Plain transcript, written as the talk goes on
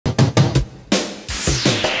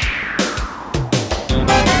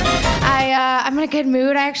in a good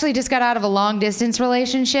mood. I actually just got out of a long distance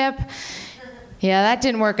relationship. Yeah, that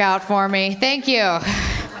didn't work out for me. Thank you. I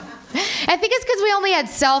think it's because we only had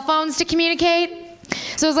cell phones to communicate.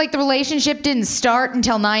 So it was like the relationship didn't start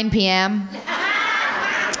until 9 p.m.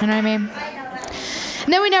 You know what I mean?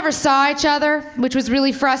 And then we never saw each other, which was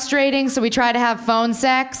really frustrating, so we tried to have phone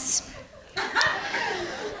sex.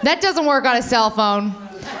 That doesn't work on a cell phone.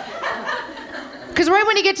 Because right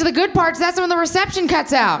when you get to the good parts, that's when the reception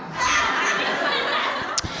cuts out.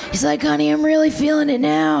 He's like, honey, I'm really feeling it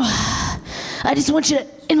now. I just want you to,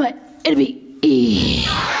 it'll be E.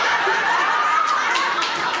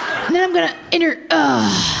 And then I'm gonna enter,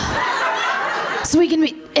 so we can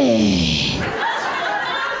be A.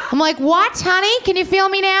 I'm like, what, honey? Can you feel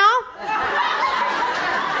me now?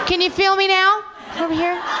 Can you feel me now? Over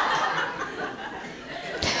here?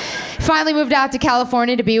 Finally moved out to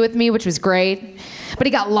California to be with me, which was great. But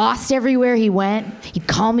he got lost everywhere he went. He'd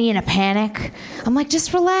call me in a panic. I'm like,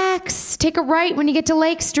 just relax. Take a right when you get to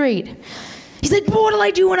Lake Street. He's like, but what'll I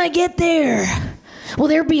do when I get there? Will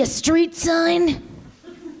there be a street sign?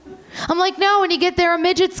 I'm like, no, when you get there, a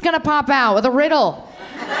midget's gonna pop out with a riddle.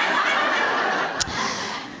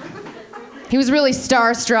 He was really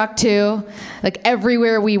starstruck too. Like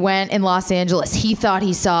everywhere we went in Los Angeles, he thought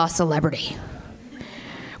he saw a celebrity.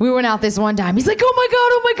 We went out this one time. He's like, oh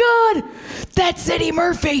my God, that's Eddie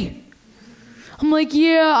Murphy. I'm like,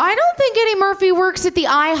 yeah, I don't think Eddie Murphy works at the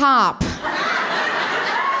IHOP.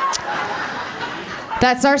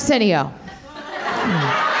 That's Arsenio.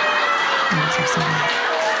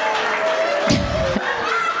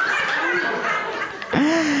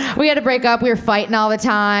 We had to break up. We were fighting all the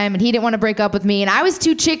time, and he didn't want to break up with me, and I was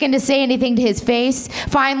too chicken to say anything to his face.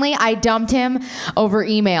 Finally, I dumped him over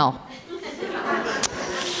email.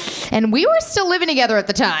 And we were still living together at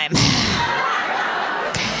the time.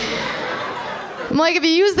 I'm like, have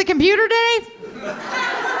you used the computer today?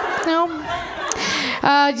 No.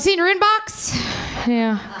 You seen your inbox?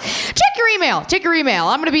 Yeah. Check your email. Check your email.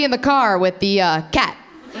 I'm gonna be in the car with the cat.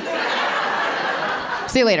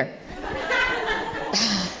 See you later.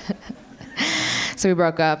 So we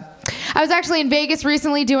broke up. I was actually in Vegas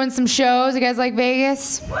recently doing some shows. You guys like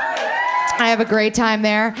Vegas? I have a great time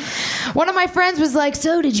there. One of my friends was like,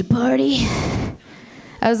 so did you party?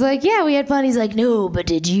 I was like, yeah, we had fun. He's like, no, but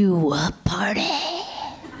did you party?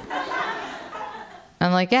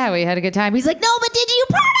 I'm like, yeah, we had a good time. He's like, no, but did you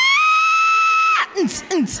party?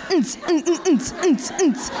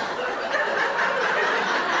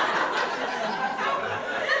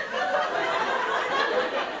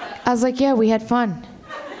 I was like, yeah, we had fun.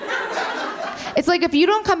 It's like if you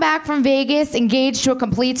don't come back from Vegas engaged to a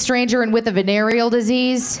complete stranger and with a venereal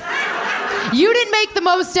disease, you didn't make the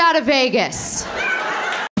most out of Vegas.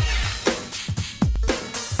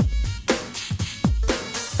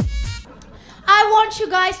 I want you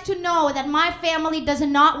guys to know that my family does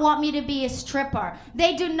not want me to be a stripper.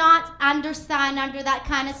 They do not understand under that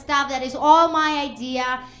kind of stuff. That is all my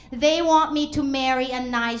idea. They want me to marry a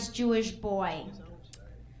nice Jewish boy.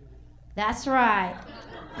 That's right.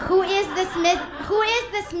 Who is this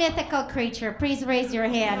mythical creature? Please raise your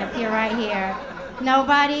hand if you're right here.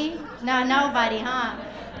 Nobody? No, nobody, huh?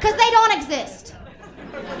 Because they don't exist.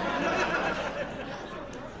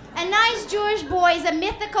 A nice Jewish boy is a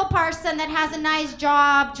mythical person that has a nice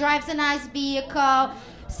job, drives a nice vehicle,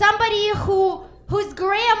 somebody whose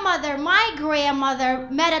grandmother, my grandmother,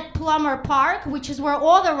 met at Plumber Park, which is where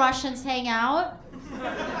all the Russians hang out.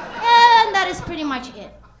 And that is pretty much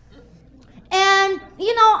it. And,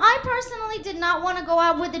 you know, I personally did not want to go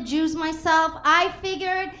out with the Jews myself. I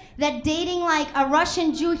figured that dating like a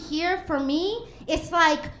Russian Jew here, for me, it's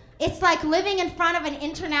like living in front of an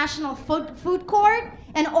international food court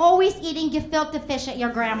and always eating gefilte fish at your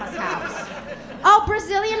grandma's house. Oh,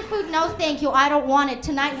 Brazilian food? No, thank you. I don't want it.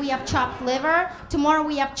 Tonight we have chopped liver. Tomorrow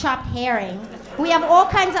we have chopped herring. We have all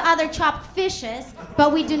kinds of other chopped fishes,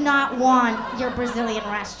 but we do not want your Brazilian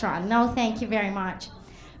restaurant. No, thank you very much.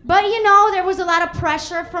 But you know, there was a lot of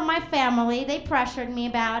pressure from my family. They pressured me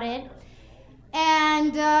about it.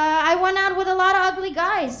 And I went out with a lot of ugly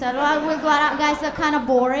guys. A lot of guys that are kind of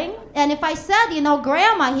boring. And if I said, you know,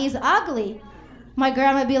 Grandma, he's ugly, my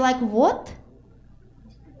grandma would be like, what?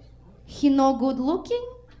 He no good looking?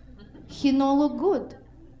 He no look good.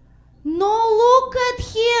 No, look at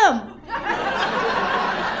him.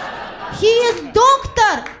 He is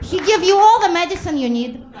doctor. He give you all the medicine you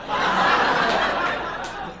need.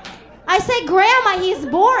 I say, Grandma, he's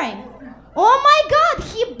boring. Oh my God,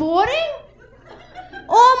 he boring?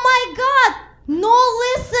 Oh my God, no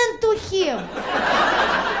listen to him.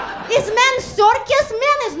 Is man circus?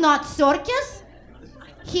 Man is not circus.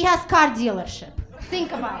 He has car dealership.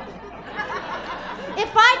 Think about it.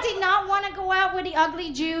 If I did not want to go out with the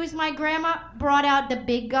ugly Jews, my grandma brought out the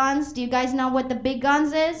big guns. Do you guys know what the big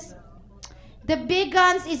guns is? The big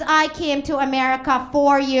guns is I came to America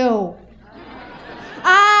for you.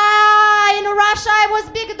 In Russia I was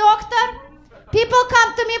big doctor. People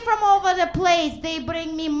come to me from over the place. They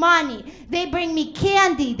bring me money. They bring me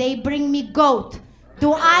candy. They bring me goat.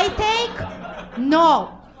 Do I take?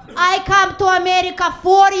 No. I come to America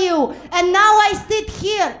for you. And now I sit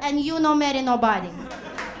here and you no marry nobody.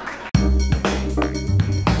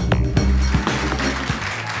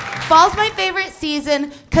 Fall's my favorite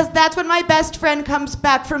season because that's when my best friend comes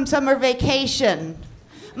back from summer vacation.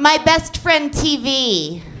 My best friend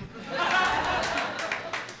TV.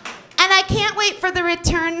 And I can't wait for the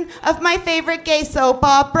return of my favorite gay soap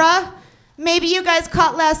opera. Maybe you guys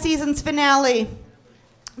caught last season's finale.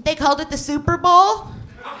 They called it the Superbowl.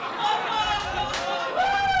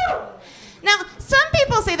 Now, some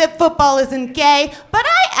people say that football isn't gay, but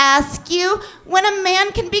I ask you, when a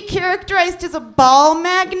man can be characterized as a ball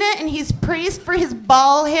magnet and he's praised for his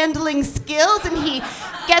ball handling skills and he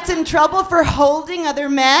gets in trouble for holding other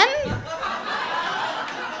men?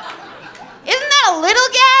 Isn't that a little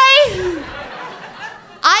gay?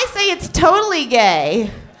 I say it's totally gay.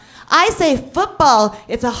 I say football,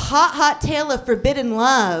 it's a hot, hot tale of forbidden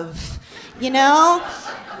love. You know?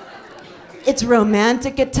 It's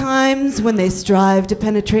romantic at times when they strive to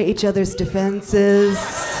penetrate each other's defenses.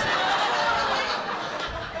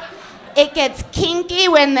 It gets kinky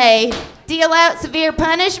when they deal out severe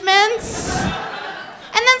punishments. And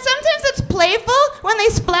then sometimes it's playful when they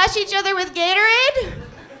splash each other with Gatorade.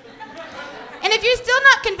 And if you're still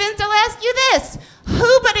not convinced, I'll ask you this.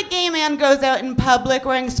 Who but a gay man goes out in public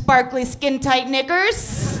wearing sparkly skin-tight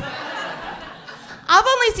knickers? I've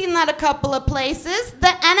only seen that a couple of places. The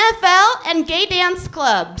NFL and gay dance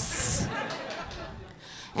clubs.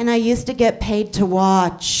 And I used to get paid to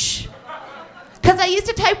watch. Because I used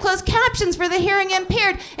to type closed captions for the hearing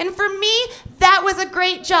impaired. And for me, that was a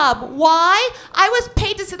great job. Why? I was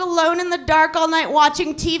paid to sit alone in the dark all night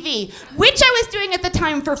watching TV, which I was doing at the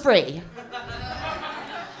time for free.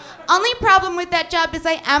 Only problem with that job is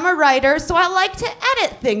I am a writer, so I like to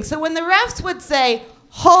edit things. So when the refs would say,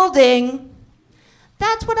 holding,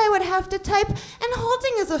 that's what I would have to type. And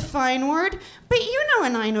holding is a fine word, but you know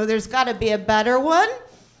and I know there's gotta be a better one.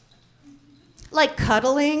 Like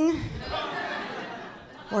cuddling,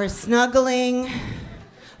 or snuggling,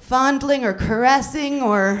 fondling or caressing,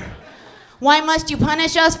 or why must you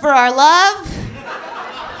punish us for our love?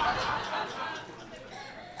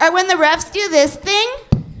 Or when the refs do this thing,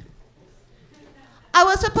 I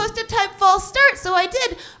was supposed to type false start, so I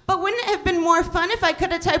did. But wouldn't it have been more fun if I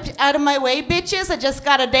could have typed out of my way, bitches, I just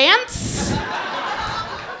gotta dance?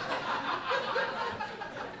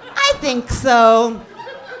 I think so.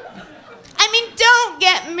 I mean, don't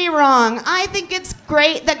get me wrong. I think it's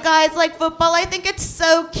great that guys like football. I think it's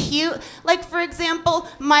so cute. Like, for example,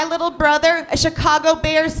 my little brother, a Chicago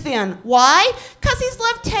Bears fan. Why? Because he's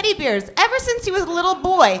loved teddy bears ever since he was a little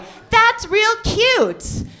boy. That's real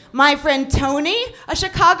cute. My friend Tony, a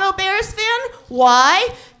Chicago Bears fan. Why?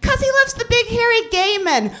 Because he loves the big hairy gay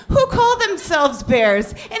men who call themselves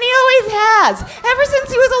bears. And he always has, ever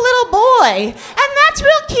since he was a little boy. And that's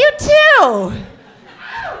real cute too.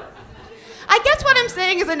 I guess what I'm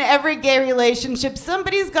saying is in every gay relationship,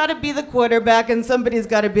 somebody's got to be the quarterback and somebody's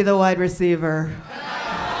got to be the wide receiver.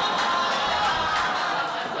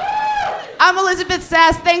 I'm Elizabeth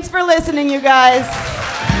Sass. Thanks for listening, you guys.